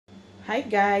Hi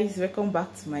guys, welcome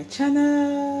back to my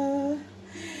channel.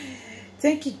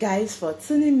 Thank you guys for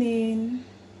tuning in.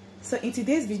 So in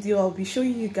today's video I'll be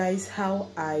showing you guys how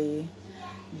I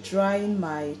dry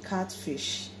my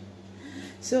catfish.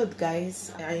 So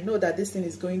guys, I know that this thing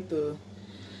is going to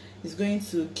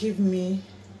give me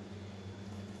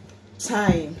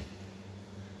time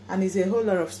and it's a whole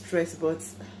lot of stress, but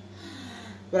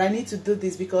I need to do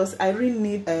this because I really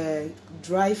need a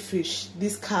dry fish,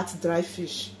 this cat dry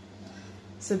fish,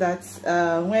 so that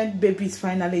when baby is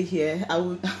finally here,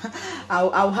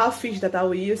 I'll have fish that I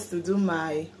will use to do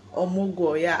my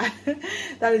omogo. Yeah,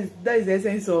 that is the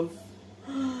essence of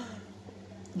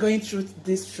going through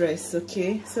this stress.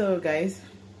 Okay, so guys,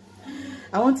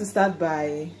 I want to start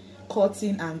by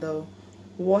cutting and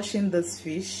washing this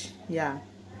fish. Yeah,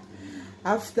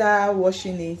 after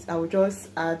washing it, I will just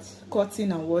add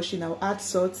cutting and washing. I'll add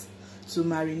salt to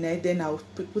marinate, then I'll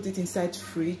put it inside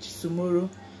fridge. Tomorrow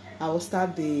I will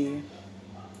start the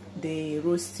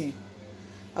roasting.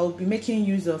 I will be making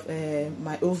use of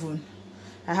my oven.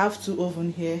 I have two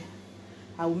ovens here.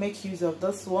 I will make use of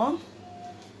this one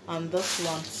and this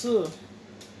one too,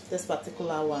 this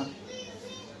particular one.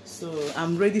 So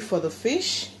I'm ready for the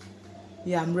fish.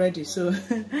 Yeah, I'm ready. So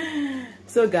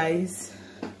so guys,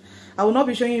 I will not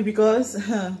be showing you because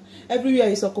everywhere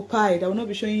is occupied. I will not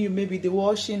be showing you maybe the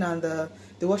washing and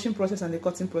the washing process and the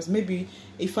cutting process. Maybe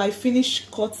if I finish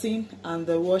cutting and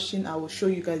the washing, I will show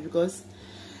you guys, because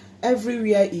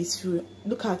everywhere is full.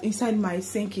 Look at inside my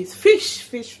sink is fish.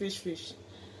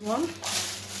 One,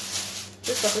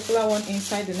 this particular one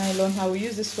inside the nylon. I will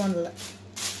use this one.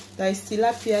 There is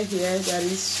tilapia here. There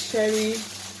is sherry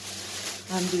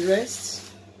and the rest.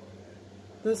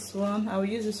 This one, I will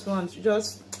use this one.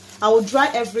 I will dry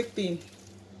everything.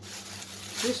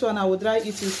 This one I will dry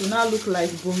it. It will now look like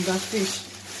bunga fish.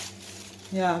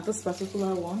 Yeah, this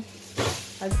particular one.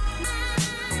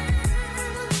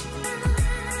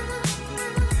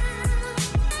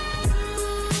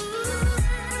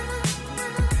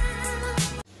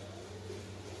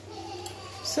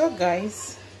 So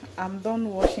guys, I'm done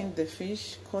washing the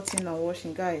fish, cutting and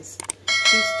washing. Guys,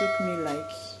 this took me like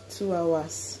 2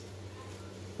 hours.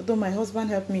 Although my husband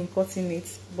helped me in cutting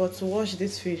it, but to wash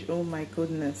this fish, oh my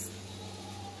goodness,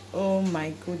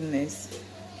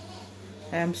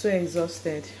 I am so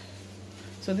exhausted.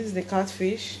 So this is the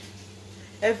catfish.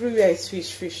 Everywhere is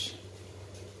fish.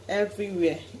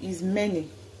 Everywhere is many.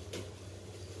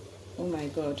 Oh my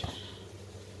god.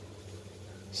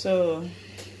 So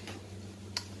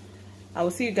I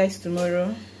will see you guys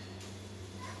tomorrow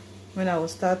when I will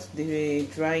start the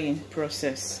drying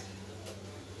process.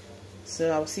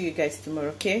 So I'll see you guys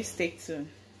tomorrow. Okay, stay tuned.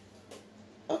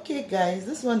 Okay guys,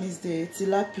 this one is the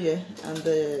tilapia and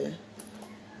the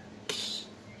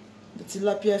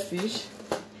tilapia fish.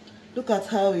 Look at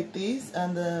how it is,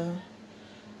 and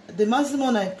the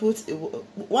maximum I put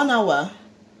 1 hour,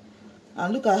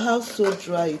 and look at how so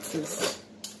dry it is.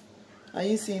 Are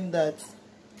you seeing that?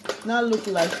 Now look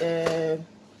like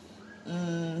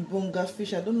bunga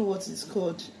fish. I don't know what it's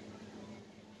called.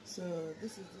 So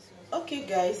this is this one. Okay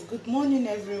guys, good morning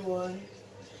everyone.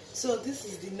 So this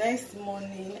is the next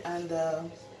morning, and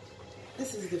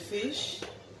this is the fish.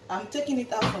 I'm taking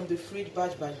it out from the fridge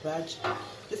batch by batch.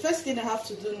 The first thing I have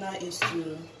to do now is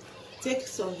to take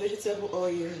some vegetable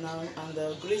oil now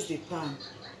and grease the pan,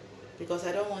 because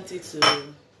I don't want it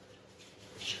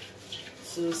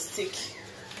to stick.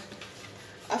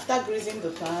 After greasing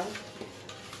the pan,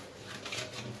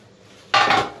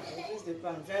 I grease the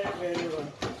pan very well.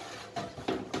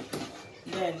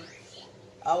 Then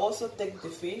I'll also take the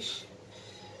fish.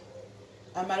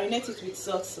 I marinate it with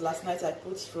salt. Last night I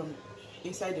put from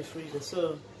inside the freezer,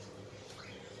 so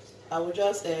I will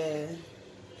just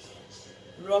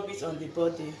rub it on the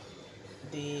body,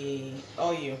 the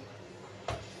oil,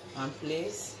 and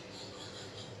place.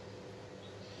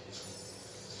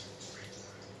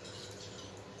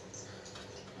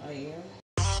 Oil.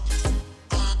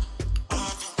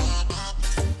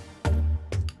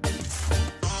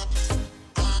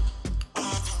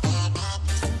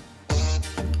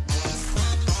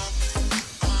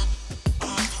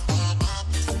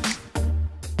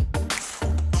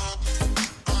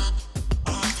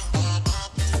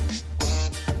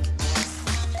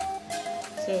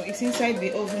 So it's inside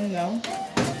the oven now.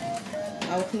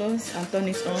 I'll close and turn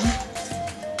it on.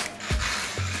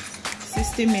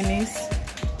 60 minutes.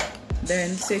 Then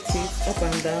set it up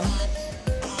and down.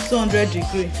 200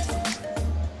 degrees.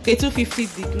 Okay,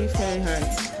 250 degrees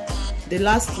Fahrenheit. The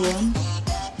last one.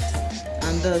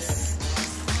 And this.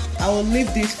 I will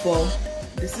leave this for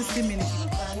the 60 minutes.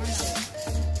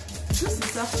 This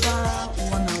is after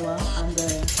 1 hour, and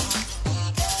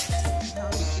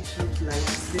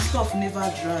stuff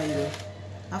never dry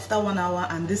after 1 hour,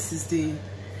 and this is the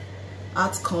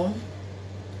outcome.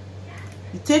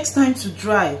 It takes time to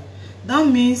dry. That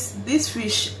means this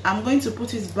fish, I'm going to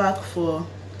put it back for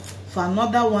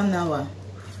another 1 hour.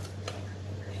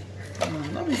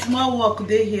 Not be small work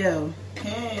dey here.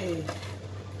 Hey,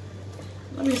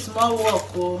 not be small work.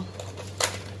 Oh,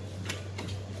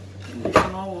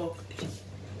 small work.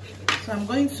 So I'm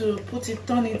going to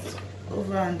turn it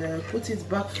over and put it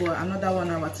back for another 1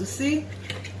 hour to see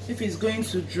if it's going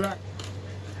to dry.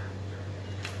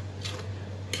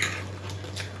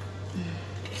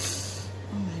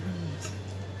 Oh my goodness.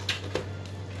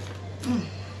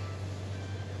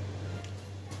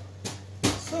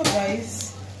 So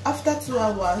guys, after 2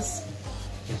 hours,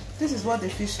 this is what the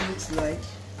fish looks like.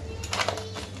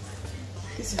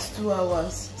 This is 2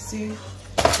 hours. See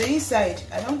the inside,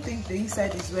 I don't think the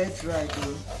inside is well dry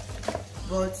though,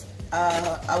 but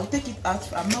I will take it out.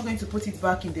 I'm not going to put it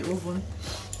back in the oven.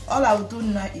 All I will do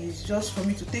now is just for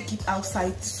me to take it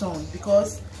outside sun,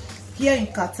 because here in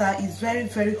Qatar it's very,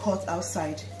 very hot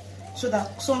outside, so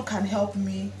that sun can help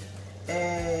me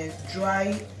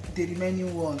dry the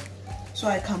remaining one, so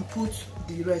I can put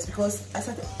the rest, because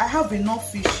I have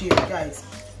enough fish here guys.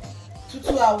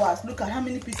 2 hours. Look at how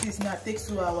many pieces now. It takes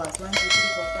 2 hours. 1, 2, 3,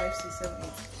 4, 5, 6, 7, 8.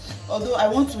 Although I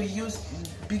want to use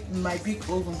my big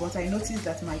oven, but I noticed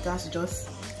that my gas just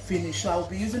finished, so I will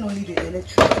be using only the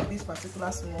electric, this particular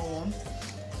small one.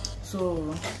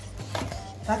 So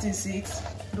that is it.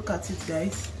 Look at it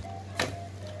guys,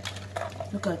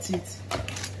 look at it.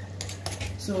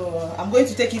 So I'm going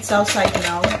to take it outside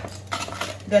now,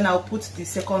 then I'll put the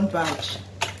second batch.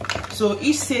 So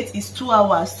each set is 2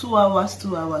 hours, 2 hours,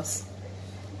 2 hours.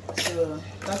 So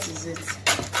that is it.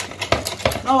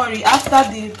 Don't worry, after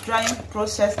the drying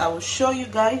process I will show you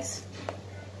guys.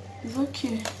 It's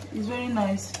okay, it's very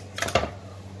nice.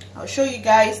 I'll show you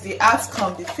guys the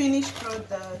outcome, the finished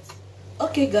product.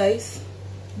 Okay guys,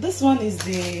 this one is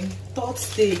the 3rd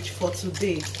stage for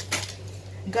today.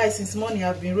 Guys, since morning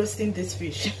I've been roasting this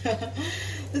fish.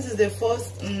 This is the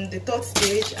 3rd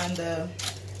stage, and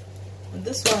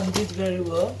this one did very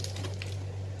well.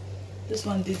 This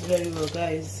one did very well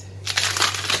guys.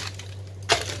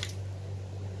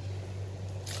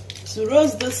 To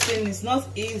roast this thing is not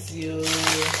easy.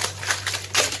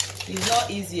 It's not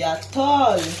easy at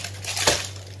all.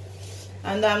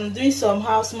 And I'm doing some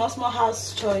small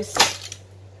house choice,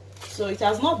 so it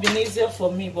has not been easier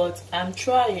for me, but I'm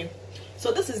trying.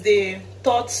 So this is the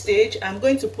 3rd stage. I'm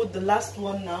going to put the last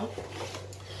one now.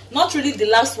 Not really the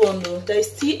last one though, there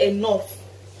is still enough,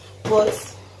 but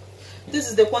this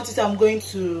is the quantity I'm going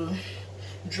to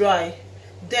dry.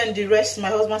 Then the rest, my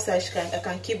husband said I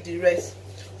can keep the rest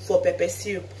for pepper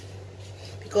soup,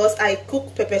 because I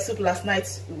cooked pepper soup last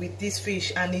night with this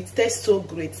fish and it tastes so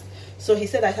great. So he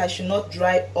said that I should not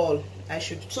dry all, I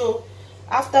should. So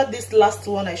after this last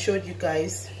one I showed you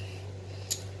guys,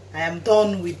 I am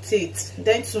done with it.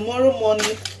 Then tomorrow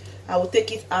morning I will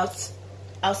take it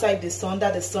outside the sun,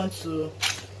 under the sun, for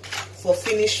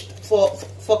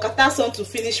Qatar sun to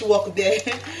finish work there.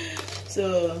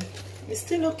 So it's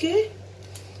still okay.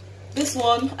 This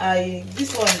one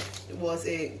was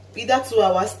either 2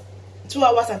 hours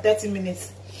and 30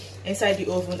 minutes inside the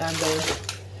oven, and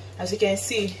as you can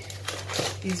see,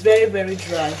 it's very, very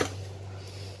dry.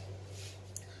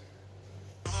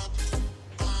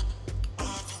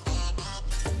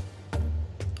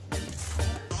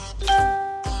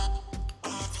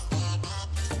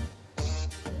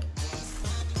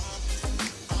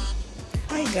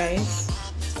 Hi guys,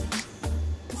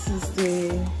 this is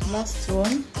the last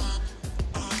one.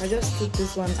 I just took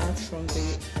this one out from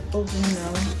the oven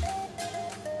now,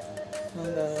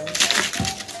 and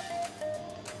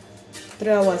 3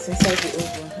 hours inside the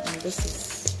oven, and this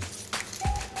is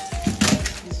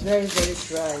very, very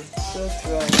dry, so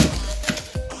dry.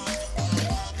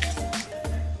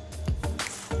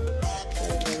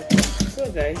 So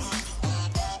guys,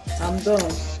 I'm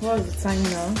done. What's the time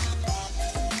now?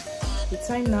 The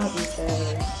time now is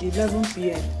 11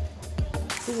 p.m.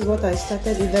 This is what I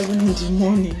started 11 in the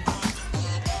morning.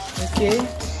 Okay,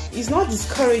 it's not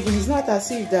discouraging. It's not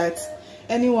as if that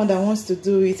anyone that wants to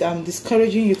do it, I'm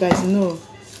discouraging you guys. No,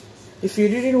 if you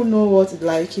really don't know what it's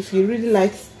like, if you really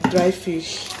like dry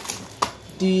fish,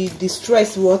 the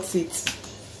stress worth it.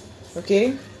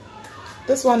 Okay,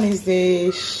 this one is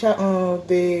the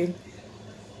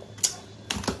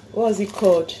what is it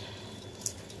called,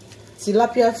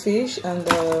 tilapia fish, and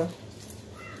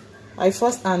I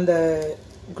first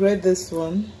grade this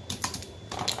one.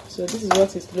 So this is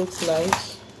what it looks like.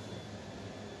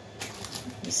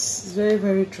 It's very,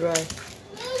 very dry.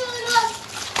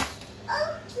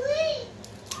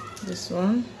 this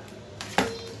one.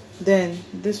 Then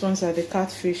these ones are the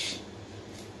catfish.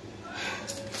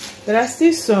 There are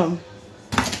still some.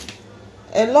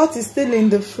 A lot is still in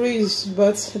the fridge,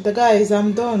 but the guys,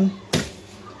 I'm done.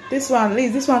 This one, at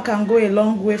least this one can go a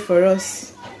long way for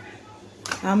us.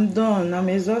 I'm done. I'm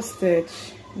exhausted.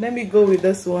 Let me go with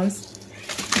those ones.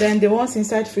 Then the ones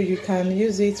inside fridge, you can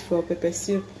use it for pepper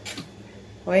soup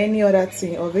or any other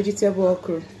thing, or vegetable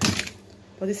okra.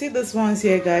 But you see those ones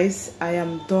here, guys, I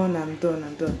am done. I'm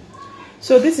done.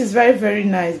 So this is very, very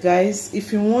nice, guys.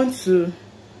 If you want to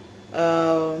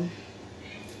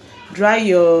dry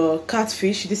your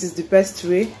catfish, this is the best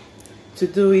way to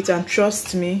do it, and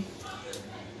trust me,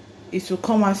 it will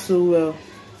come out so well.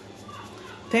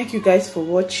 Thank you guys for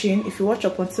watching. If you watch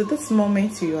up until this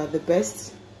moment, you are the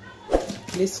best.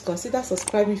 Please consider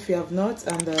subscribing if you have not,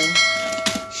 and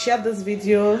share this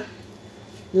video,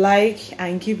 like,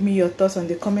 and give me your thoughts on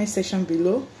the comment section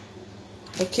below.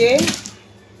 Okay,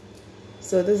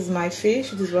 so this is my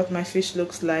fish. This is what my fish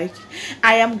looks like.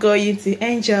 I am going to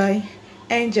enjoy.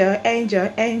 This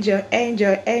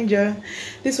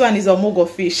one is omogo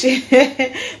fish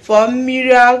for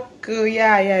miracle.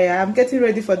 Yeah, I'm getting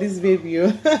ready for this baby.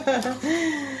 All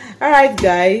right,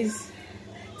 guys,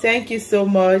 thank you so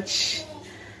much.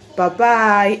 Bye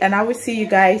bye, and I will see you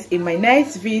guys in my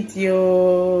next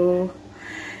video.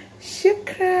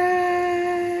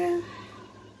 Shukran.